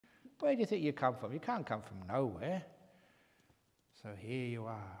Where do you think you come from? You can't come from nowhere. So here you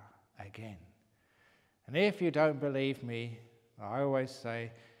are again. And if you don't believe me, I always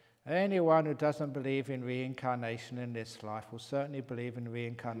say, anyone who doesn't believe in reincarnation in this life will certainly believe in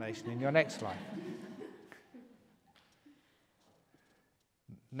reincarnation in your next life.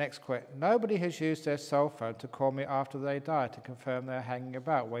 Next question. Nobody has used their cell phone to call me after they die to confirm they're hanging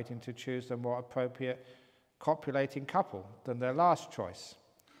about, waiting to choose the more appropriate copulating couple than their last choice.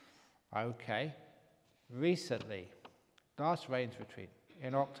 Okay. Recently, last rains retreat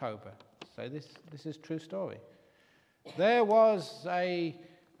in October. So this is true story. There was a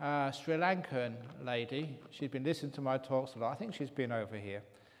Sri Lankan lady. She'd been listening to my talks a lot. I think she's been over here.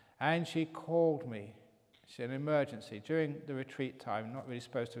 And she called me. She had an emergency. During the retreat time, not really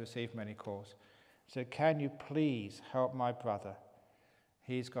supposed to receive many calls. She said, can you please help my brother?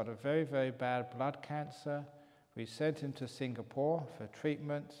 He's got a very, very bad blood cancer. We sent him to Singapore for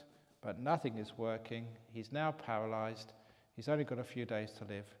treatment, but nothing is working. He's now paralyzed. He's only got a few days to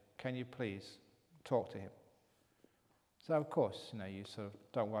live. Can you please talk to him? So of course, you sort of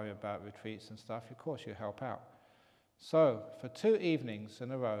don't worry about retreats and stuff. Of course you help out. So for 2 evenings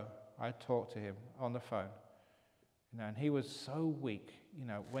in a row, I talked to him on the phone. And he was so weak.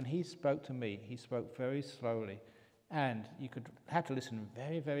 When he spoke to me, he spoke very slowly. And you had to listen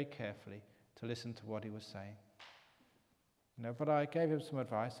very, very carefully to listen to what he was saying. But I gave him some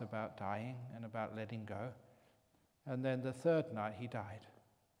advice about dying and about letting go. And then the 3rd night, he died.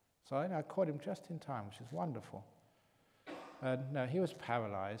 So I caught him just in time, which is wonderful. No, he was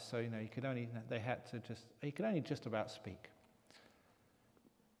paralyzed, so he could only just about speak.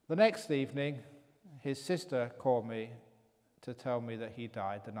 The next evening, his sister called me to tell me that he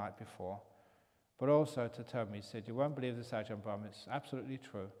died the night before, but also to tell me, he said, you won't believe this, Ajahn Brahm, it's absolutely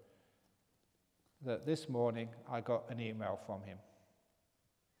true, that this morning I got an email from him,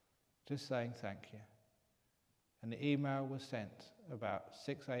 just saying thank you. And the email was sent about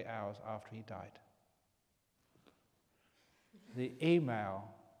 6-8 hours after he died. The email,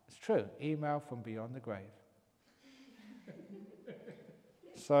 it's true, email from beyond the grave.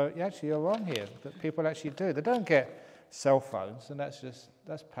 So actually you're wrong here, that people actually do. They don't get cell phones, and that's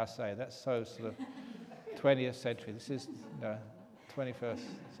passé. That's so sort of 20th century. This is 21st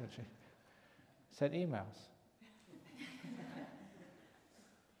century. Send emails.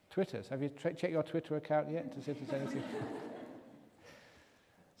 Twitters. Have you checked your Twitter account yet to see if there's anything?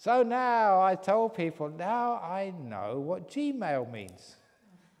 So now I told people, now I know what Gmail means.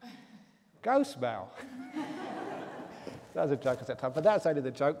 Ghost mail. That was a joke at that time, but that's only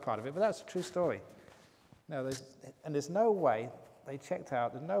the joke part of it, but that's a true story. No, there's no way, they checked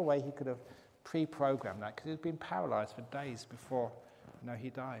out, there's no way he could have pre-programmed that, because he'd been paralyzed for days before he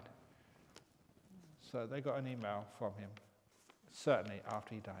died. So they got an email from him, certainly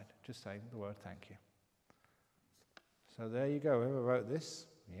after he died, just saying the word thank you. So there you go, whoever wrote this,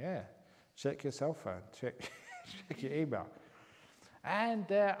 yeah, check your cell phone, check your email. And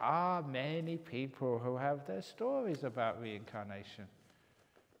there are many people who have their stories about reincarnation.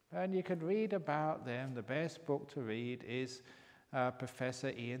 And you can read about them. The best book to read is Professor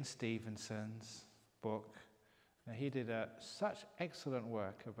Ian Stevenson's book. Now, he did such excellent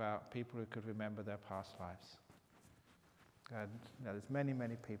work about people who could remember their past lives. And there's many,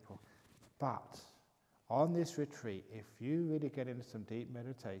 many people. But on this retreat, if you really get into some deep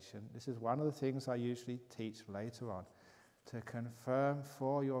meditation, this is one of the things I usually teach later on, to confirm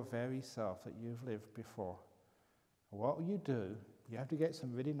for your very self that you've lived before. What you do, you have to get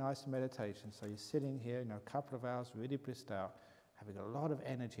some really nice meditation. So you're sitting here, a couple of hours, really blissed out, having a lot of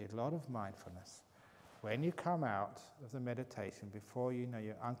energy, a lot of mindfulness. When you come out of the meditation, before you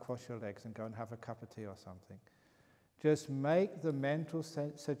uncross your legs and go and have a cup of tea or something, just make the mental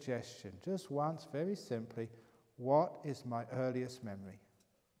suggestion, just once, very simply, what is my earliest memory?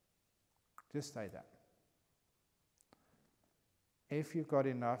 Just say that. If you've got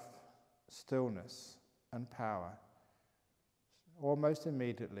enough stillness and power, almost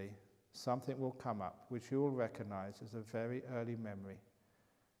immediately something will come up which you will recognize as a very early memory,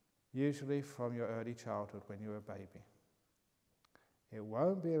 usually from your early childhood when you were a baby. It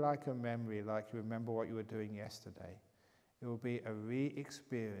won't be like a memory like you remember what you were doing yesterday. It will be a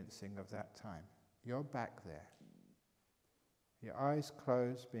re-experiencing of that time. You're back there. Your eyes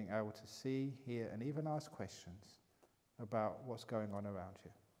closed, being able to see, hear, and even ask questions about what's going on around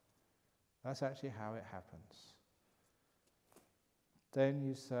you. That's actually how it happens. Then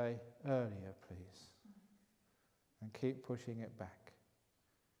you say, earlier, please. And keep pushing it back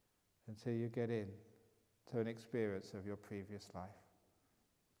until you get in to an experience of your previous life.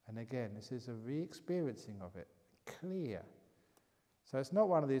 And again, this is a re-experiencing of it, clear. So it's not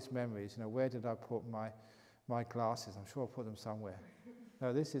one of these memories, where did I put my glasses? I'm sure I put them somewhere.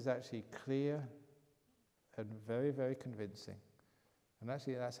 No, this is actually clear and very, very convincing. And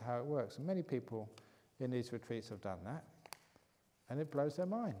actually that's how it works. And many people in these retreats have done that, and it blows their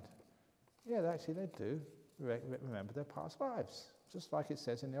mind. Yeah, actually they do remember their past lives, just like it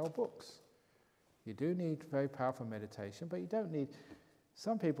says in the old books. You do need very powerful meditation, but you don't need...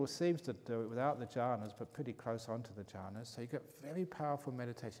 Some people seem to do it without the jhanas, but pretty close onto the jhanas, so you get very powerful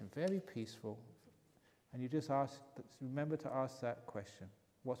meditation, very peaceful, and you just remember to ask that question,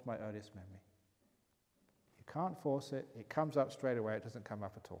 what's my earliest memory? You can't force it, it comes up straight away, it doesn't come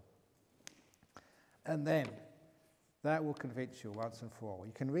up at all. And then, that will convince you once and for all.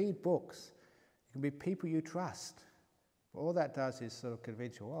 You can read books, you can be people you trust. But all that does is sort of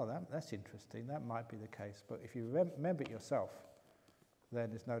convince you, oh, that's interesting, that might be the case. But if you remember it yourself, then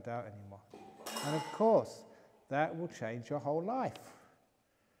there's no doubt anymore. And of course, that will change your whole life.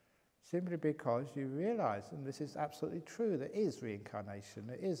 Simply because you realize, and this is absolutely true, there is reincarnation,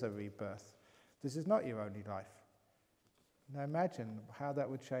 there is a rebirth. This is not your only life. Now imagine how that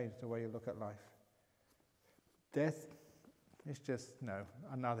would change the way you look at life. Death is just,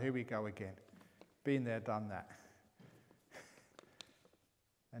 another, here we go again. Been there, done that.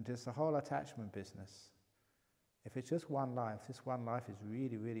 And just the whole attachment business. If it's just one life, this one life is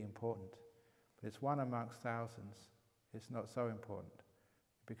really, really important. But it's one amongst thousands. It's not so important.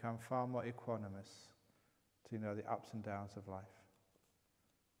 You become far more equanimous to the ups and downs of life.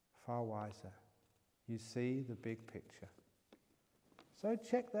 Far wiser. You see the big picture. So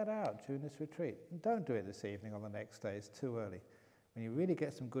check that out during this retreat. And don't do it this evening or the next day, it's too early. When you really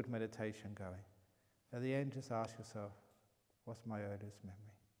get some good meditation going, at the end just ask yourself, what's my earliest memory?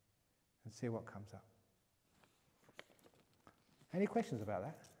 And see what comes up. Any questions about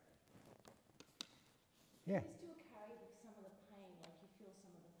that? Yeah. You still carry some of the pain, like you feel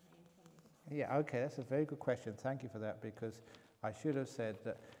some of the pain from your... Yeah, okay, that's a very good question. Thank you for that, because I should have said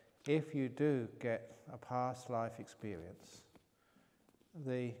that if you do get a past life experience,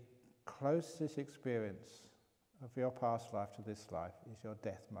 the closest experience of your past life to this life is your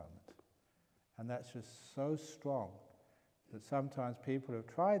death moment. And that's just so strong that sometimes people who've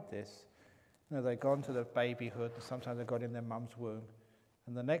tried this, they've gone to the babyhood, and sometimes they've got in their mum's womb,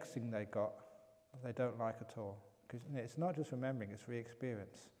 and the next thing they got, they don't like at all. Because it's not just remembering, it's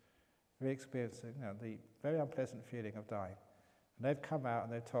re-experience. Re-experiencing, the very unpleasant feeling of dying. And they've come out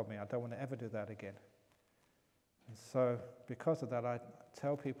and they've told me, I don't want to ever do that again. And so, because of that, I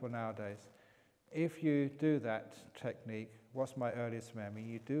tell people nowadays, if you do that technique, what's my earliest memory,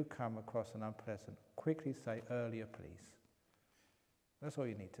 you do come across an unpleasant, quickly say, earlier please. That's all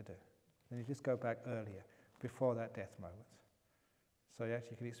you need to do. Then you just go back earlier, before that death moment. So you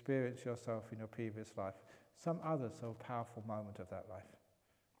actually can experience yourself in your previous life, some other so powerful moment of that life.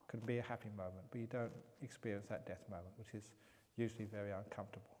 Could be a happy moment, but you don't experience that death moment, which is usually very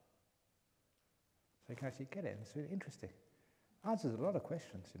uncomfortable. So you can actually get it, and it's really interesting. Answers a lot of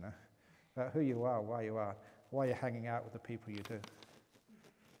questions, about who you are, why you're hanging out with the people you do.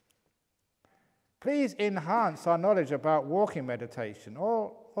 Please enhance our knowledge about walking meditation,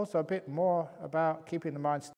 or also a bit more about keeping the mind